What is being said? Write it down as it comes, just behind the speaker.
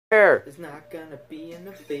There. It's not gonna be in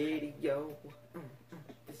the video.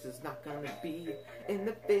 This is not gonna be in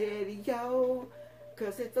the video.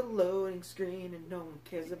 Cause it's a loading screen and no one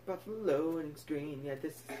cares about the loading screen. Yeah,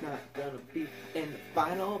 this is not gonna be in the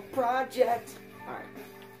final project. Alright.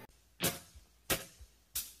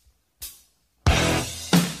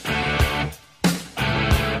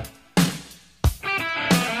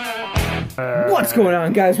 What's going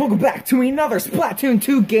on, guys? Welcome back to another Splatoon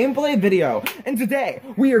 2 gameplay video. And today,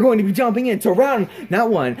 we are going to be jumping into round, not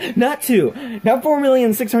 1, not 2, not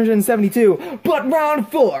 4,672,000, but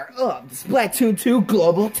round 4 of the Splatoon 2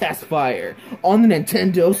 Global Test Fire on the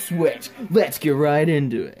Nintendo Switch. Let's get right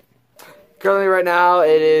into it. Currently, right now,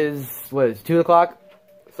 it is, what is it, 2 o'clock?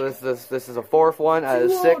 So this is a fourth one out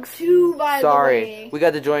of 6. Sorry, we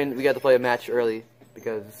got to play a match early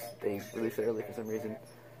because they released it early for some reason.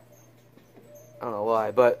 I don't know why,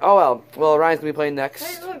 but oh well. Well, Ryan's gonna be playing next.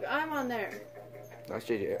 Hey, look, I'm on there. That's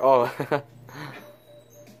JJ. Oh,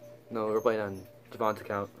 no, we're playing on Javon's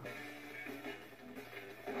account.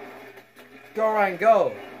 Go, Ryan,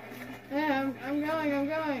 go. Yeah, I'm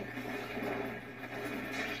going.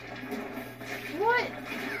 What?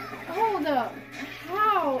 Hold up.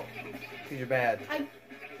 How? Because you're bad. I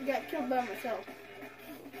got killed by myself.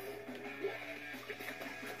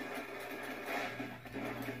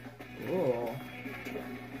 Whoa.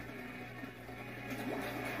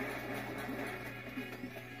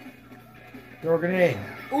 Throw a grenade.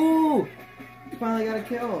 Ooh! Finally got a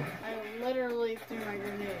kill. I literally threw my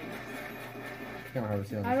grenade. Can't hardly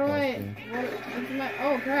see on How do I? What's my?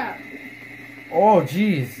 Oh crap! Oh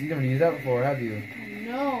jeez, you never used that before, have you?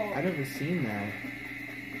 No. I've never seen that.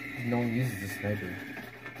 No one uses the sniper.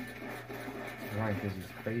 Ryan, because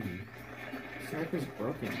he's crazy. Sniper's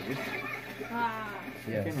broken, dude. Ah.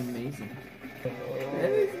 Yes. It's amazing.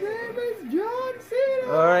 His name is John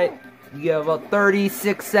Cena. All right. You have about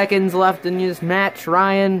 36 seconds left in this match,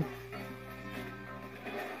 Ryan.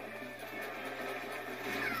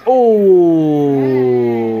 Oh!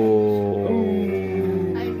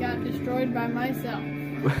 I got destroyed by myself.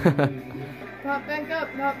 Pop back up.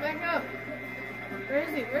 Where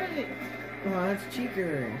is he? Oh, that's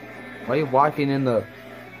Cheeker. Why are you walking in the...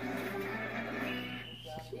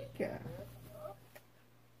 Chica.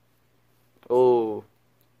 Oh.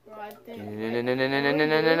 Well, I think...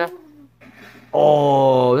 No.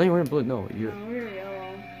 Oh, then you were in blue. No, you're... No, we're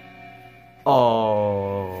yellow.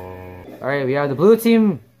 Oh. Alright, we have the blue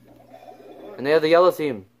team. And they have the yellow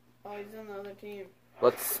team. Oh, he's on the other team.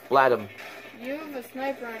 Let's splat them. You have a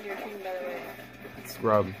sniper on your team, by the way.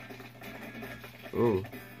 Scrub. Ooh.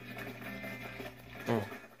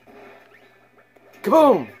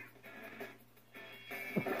 Kaboom!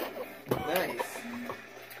 Nice.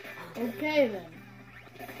 Okay, then.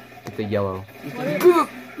 Get the yellow.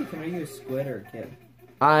 Are you a squid or a kid?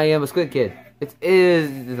 I am a squid kid. It's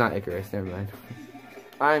not Icarus, never mind.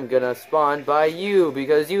 I'm gonna spawn by you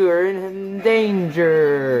because you are in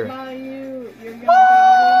danger. By you, you're gonna go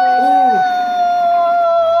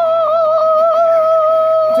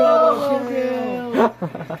Double kill.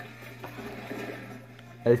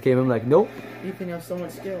 I just came in like, nope. Ethan, you have so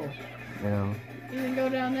much skill. I know. You can go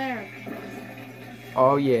down there.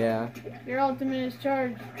 Oh yeah. Your ultimate is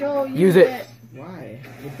charged. Go Use it. Why?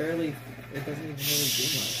 It doesn't even really do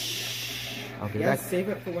much. I'll get it Yeah, back. save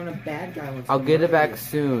it for when a bad guy wants to I'll get it back you.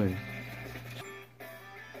 soon.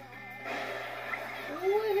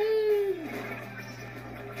 Woohoo!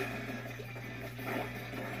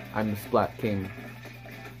 I'm the Splat King.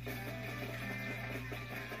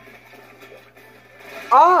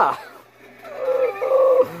 Ah!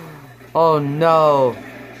 Oh no.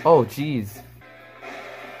 Oh jeez.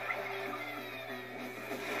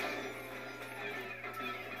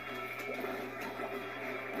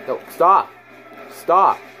 No, stop.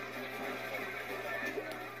 Stop.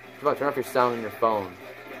 Come on, turn off your sound on your phone.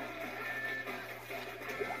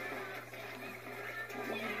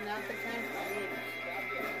 Not the time for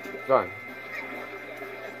me. Go on.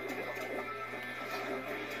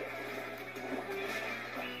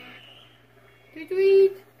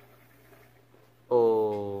 Tweet.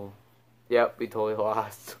 Oh. Yep, we totally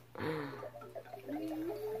lost.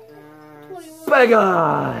 Bye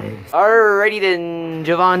guys! Alrighty then,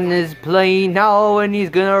 Javon is playing now and he's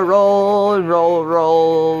gonna roll and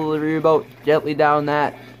roll your boat gently down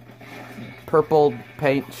that purple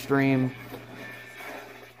paint stream.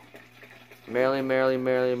 Merrily,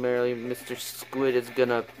 Mr. Squid is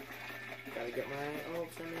gonna... Gotta get my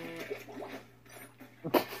ultimate.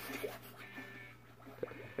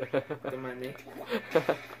 Don't mind me.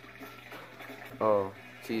 Oh,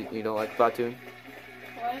 see, you don't like Splatoon?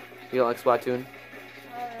 What? You don't like Splatoon?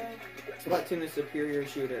 Splatoon is superior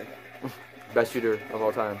shooter. Best shooter of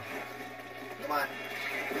all time. Come on.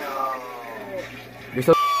 No. You're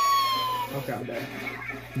so. Okay, I'm dead.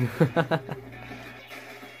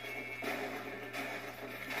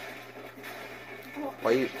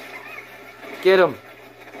 Why you? Get him!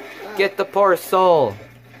 Get the poor soul!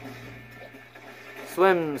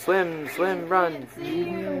 Swim, swim, swim, run!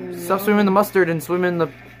 Stop swimming in the mustard and swim in the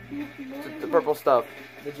purple stuff.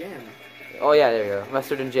 The jam. Oh yeah, there you go.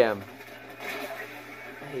 Mustard and jam.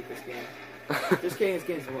 I hate this game. Just kidding, this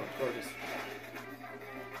game's gorgeous.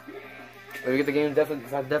 When we get the game, definitely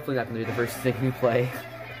not going to be the first thing we play.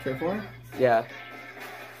 Trip 4? Yeah.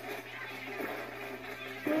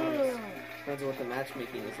 Depends on what the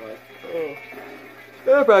matchmaking is like.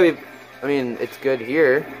 Probably. I mean, it's good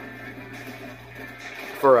here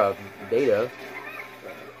for a beta.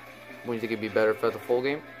 When you think it'd be better for the full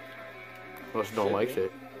game? Most no one likes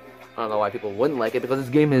it. I don't know why people wouldn't like it, because this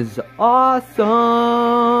game is awesome.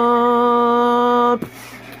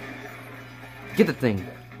 Get the thing.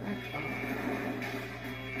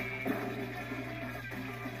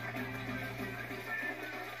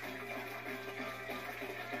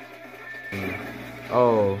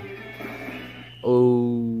 Oh.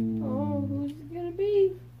 Oh, who's it gonna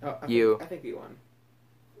be? Oh, You. I think we won.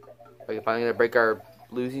 Are you finally gonna break our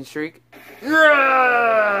losing streak?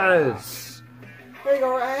 Yes! There you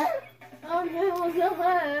go, right? Oh no, so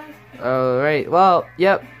fast. Alright, well,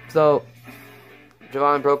 yep, so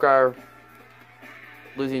Javon broke our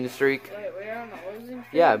losing streak. Wait, we're on the losing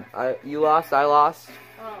streak? Yeah, you lost, I lost.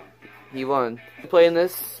 Oh. He won. Playing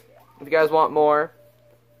this, if you guys want more,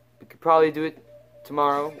 we could probably do it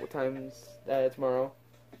tomorrow. What time is that tomorrow?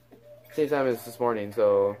 Same time as this morning,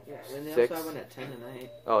 so Yeah, then they 6. also have one at 10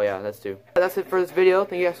 tonight. Oh yeah, that's 2. That's it for this video.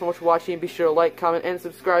 Thank you guys so much for watching. Be sure to like, comment, and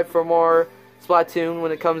subscribe for more Splatoon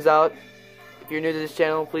when it comes out. If you're new to this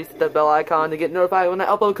channel, please hit that bell icon to get notified when I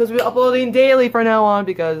upload, because we're uploading daily from now on,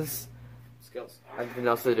 because Skills. I have nothing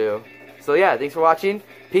else to do. So yeah, thanks for watching.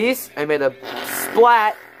 Peace, and may the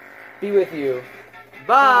splat be with you.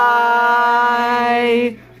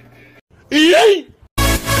 Bye!